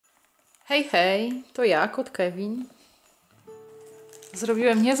Hej, hej, to ja, kot Kevin.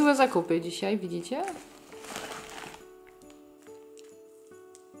 Zrobiłem niezłe zakupy dzisiaj, widzicie?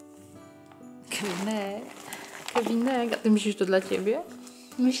 Kevinek, a ty myślisz, że to dla ciebie?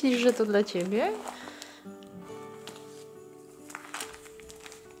 Myślisz, że to dla ciebie?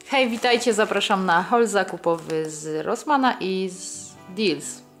 Hej, witajcie, zapraszam na haul zakupowy z Rossmana i z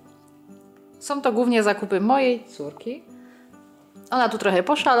Dealz. Są to głównie zakupy mojej córki. Ona tu trochę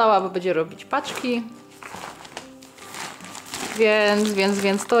poszalała, bo będzie robić paczki.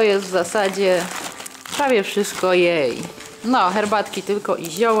 Więc to jest w zasadzie prawie wszystko jej. No, herbatki tylko i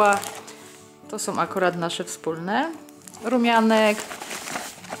zioła. To są akurat nasze wspólne. Rumianek.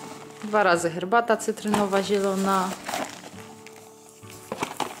 2 razy herbata cytrynowa, zielona.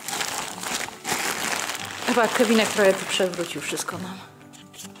 Chyba Kevinek trochę tu przewrócił wszystko nam.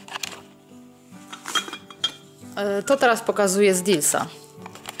 To teraz pokazuję z Dealza.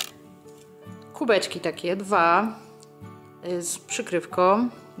 Kubeczki takie, 2 z przykrywką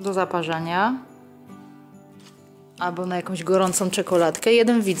do zaparzania albo na jakąś gorącą czekoladkę.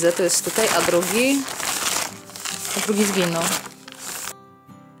 Jeden widzę, to jest tutaj, a drugi zginął.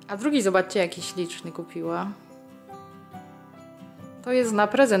 A drugi, zobaczcie, jaki śliczny kupiła. To jest na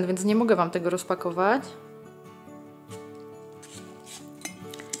prezent, więc nie mogę wam tego rozpakować.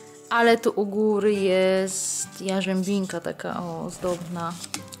 Ale tu u góry jest jarzębinka taka ozdobna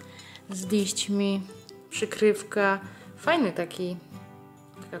z liśćmi, przykrywka. Fajny taka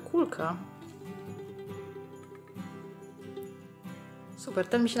kulka. Super,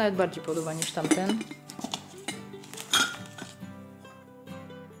 ten mi się nawet bardziej podoba niż tamten.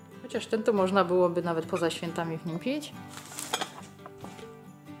 Chociaż ten to można byłoby nawet poza świętami w nim pić.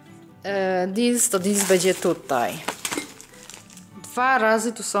 Dealz będzie tutaj. 2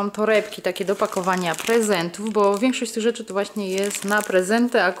 razy tu są torebki takie do pakowania prezentów, bo większość tych rzeczy to właśnie jest na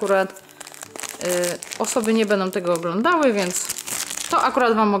prezenty. Akurat osoby nie będą tego oglądały, więc to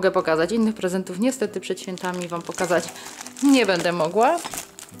akurat wam mogę pokazać. Innych prezentów niestety przed świętami wam pokazać nie będę mogła.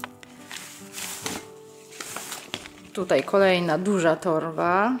 Tutaj kolejna duża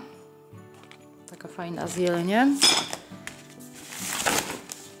torba. Taka fajna z jeleniem.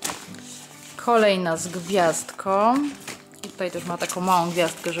 Kolejna z gwiazdką. I tutaj też ma taką małą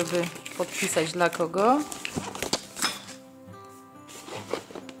gwiazdkę, żeby podpisać dla kogo.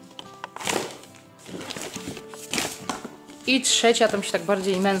 I trzecia, to mi się tak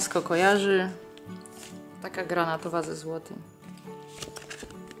bardziej męsko kojarzy. Taka granatowa ze złotym.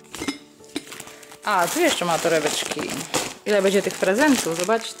 A, tu jeszcze ma torebeczki. Ile będzie tych prezentów?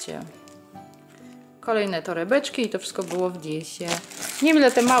 Zobaczcie. Kolejne torebeczki i to wszystko było w Dealzie. Nie wiem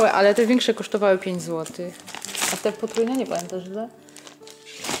ile te małe, ale te większe kosztowały 5 zł. A te potrójne nie pamiętasz ile?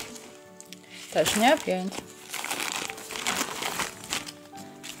 Też nie? 5.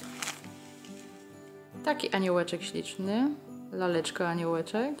 Taki aniołeczek śliczny. Laleczka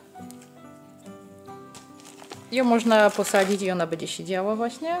aniołeczek. Ją można posadzić i ona będzie siedziała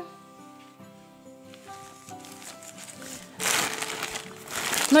właśnie.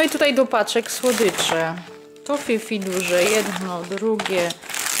 No i tutaj do paczek słodycze. To fifi duże, jedno, drugie.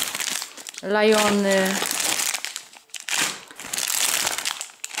 Lajony.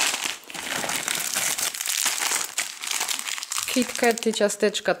 KitKaty,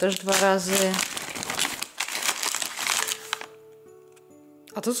 ciasteczka też 2 razy.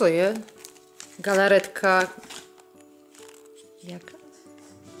 A to co jest? Galaretka. Jaka?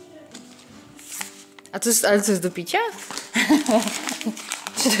 A to jest, ale co jest do picia?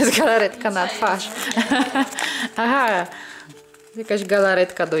 Czy to jest galaretka na twarz? Aha. Jakaś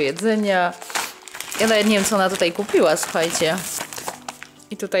galaretka do jedzenia. Ja nawet nie wiem co ona tutaj kupiła, słuchajcie.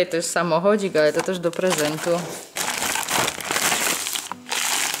 I tutaj też samochodzik, ale to też do prezentu.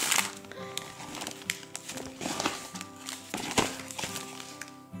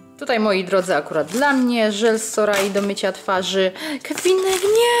 Tutaj, moi drodzy, akurat dla mnie żel z Sorai do mycia twarzy. Kevinek,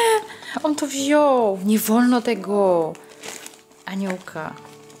 nie! On to wziął. Nie wolno tego. Aniołka.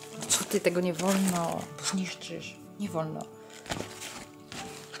 Co ty, tego nie wolno? Bo zniszczysz. Nie wolno.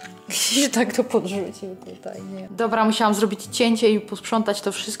 I tak to podrzucił tutaj, nie. Dobra, musiałam zrobić cięcie i posprzątać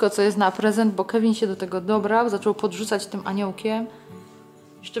to wszystko, co jest na prezent, bo Kevin się do tego dobrał. Zaczął podrzucać tym aniołkiem.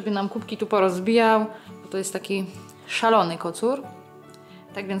 Jeszcze by nam kubki tu porozbijał, bo to jest taki szalony kocur.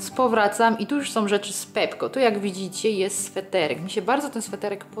 Tak więc powracam i tu już są rzeczy z Pepco. Tu jak widzicie jest sweterek. Mi się bardzo ten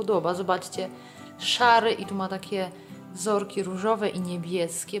sweterek podoba. Zobaczcie, szary i tu ma takie wzorki różowe i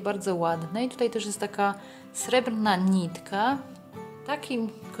niebieskie. Bardzo ładne. I tutaj też jest taka srebrna nitka. Taki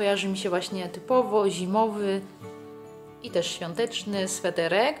kojarzy mi się właśnie typowo zimowy i też świąteczny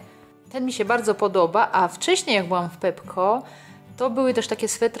sweterek. Ten mi się bardzo podoba, a wcześniej jak byłam w Pepco, to były też takie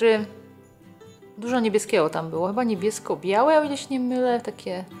swetry Dużo niebieskiego tam było, chyba niebiesko-białe, o ile się nie mylę,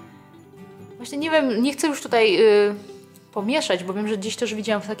 takie... Właśnie nie wiem, nie chcę już tutaj pomieszać, bo wiem, że gdzieś też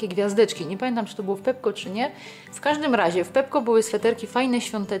widziałam takie gwiazdeczki. Nie pamiętam, czy to było w Pepco, czy nie. W każdym razie, w Pepco były sweterki fajne,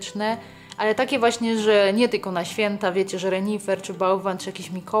 świąteczne, ale takie właśnie, że nie tylko na święta, wiecie, że renifer, czy bałwan, czy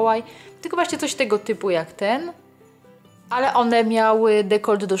jakiś Mikołaj, tylko właśnie coś tego typu jak ten. Ale one miały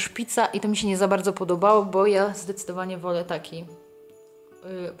dekolt do szpica i to mi się nie za bardzo podobało, bo ja zdecydowanie wolę taki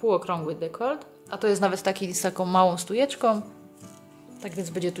półokrągły dekolt. A to jest nawet taki z taką małą stujeczką. Tak więc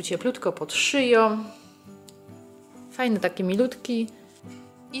będzie tu cieplutko pod szyją. Fajny, taki milutki.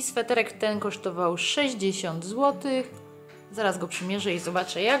 I sweterek ten kosztował 60 zł. Zaraz go przymierzę i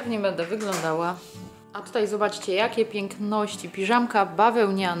zobaczę, jak w nim będę wyglądała. A tutaj zobaczcie, jakie piękności. Piżamka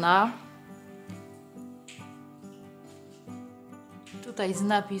bawełniana. Tutaj z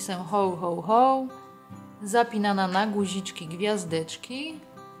napisem ho, ho, ho. Zapinana na guziczki, gwiazdeczki.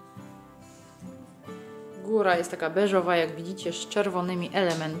 Góra jest taka beżowa, jak widzicie, z czerwonymi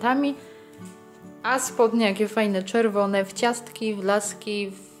elementami. A spodnie jakie fajne, czerwone, w ciastki, w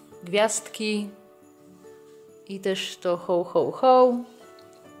laski, w gwiazdki. I też to ho, ho, ho.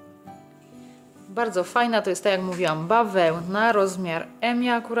 Bardzo fajna, to jest tak jak mówiłam, bawełna, rozmiar M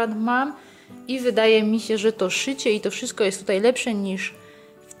ja akurat mam. I wydaje mi się, że to szycie i to wszystko jest tutaj lepsze niż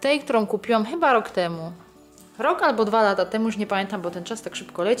w tej, którą kupiłam chyba rok temu. Rok albo 2 lata temu, już nie pamiętam, bo ten czas tak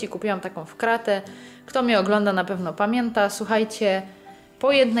szybko leci. Kupiłam taką w kratę. Kto mnie ogląda, na pewno pamięta. Słuchajcie,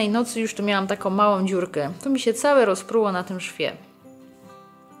 po jednej nocy już tu miałam taką małą dziurkę. Tu mi się całe rozpruło na tym szwie.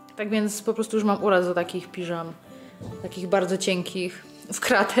 Tak więc po prostu już mam uraz do takich piżam. Takich bardzo cienkich w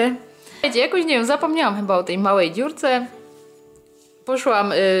kratę. Wiecie, jakoś nie wiem, zapomniałam chyba o tej małej dziurce.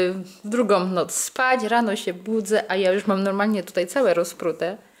 Poszłam w drugą noc spać, rano się budzę, a ja już mam normalnie tutaj całe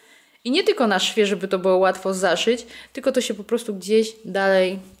rozprute. I nie tylko na szwie, żeby to było łatwo zaszyć, tylko to się po prostu gdzieś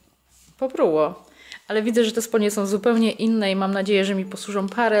dalej popruło. Ale widzę, że te spodnie są zupełnie inne i mam nadzieję, że mi posłużą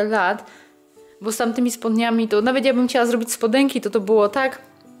parę lat. Bo z tamtymi spodniami to nawet jakbym chciała zrobić spodenki, to było tak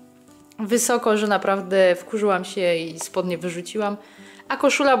wysoko, że naprawdę wkurzyłam się i spodnie wyrzuciłam. A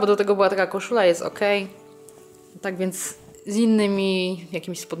koszula, bo do tego była taka koszula, jest ok. Tak więc z innymi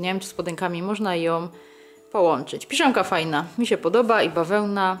jakimiś spodniami czy spodenkami można ją połączyć. Piżamka fajna, mi się podoba i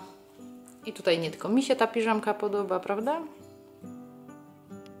bawełna. I tutaj nie tylko mi się ta piżamka podoba, prawda?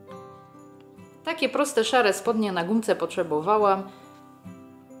 Takie proste, szare spodnie na gumce potrzebowałam.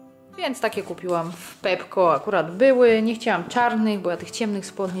 Więc takie kupiłam w Pepco, akurat były. Nie chciałam czarnych, bo ja tych ciemnych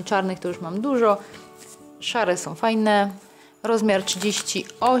spodni, czarnych to już mam dużo. Szare są fajne. Rozmiar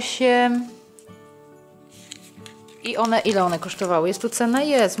 38. I one, ile one kosztowały? Jest tu cena?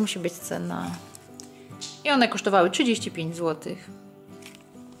 Jest, musi być cena. I one kosztowały 35 zł.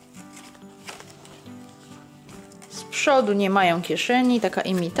 Z przodu nie mają kieszeni, taka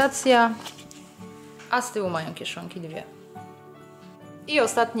imitacja. A z tyłu mają kieszonki dwie. I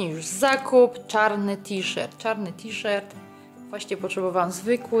ostatni już zakup, czarny t-shirt. Czarny t-shirt. Właściwie potrzebowałam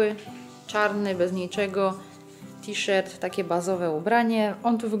zwykły, czarny, bez niczego. T-shirt, takie bazowe ubranie.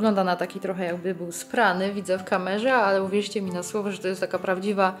 On tu wygląda na taki trochę jakby był sprany, widzę w kamerze, ale uwierzcie mi na słowo, że to jest taka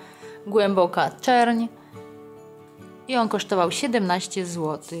prawdziwa, głęboka czerń. I on kosztował 17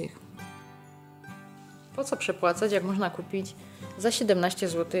 zł. Po co przepłacać, jak można kupić za 17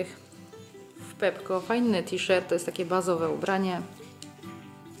 zł w Pepco? Fajny t-shirt, to jest takie bazowe ubranie.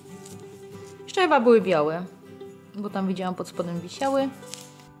 Jeszcze chyba były białe, bo tam widziałam pod spodem wisiały.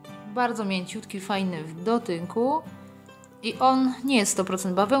 Bardzo mięciutki, fajny w dotyku. I on nie jest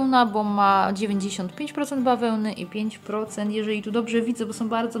 100% bawełna, bo ma 95% bawełny i 5%, jeżeli tu dobrze widzę, bo są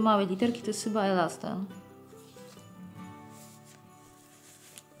bardzo małe literki, to jest chyba elastan.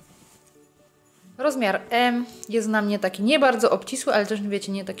 Rozmiar M jest na mnie taki nie bardzo obcisły, ale też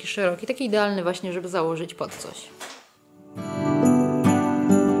wiecie, nie taki szeroki. Taki idealny właśnie, żeby założyć pod coś.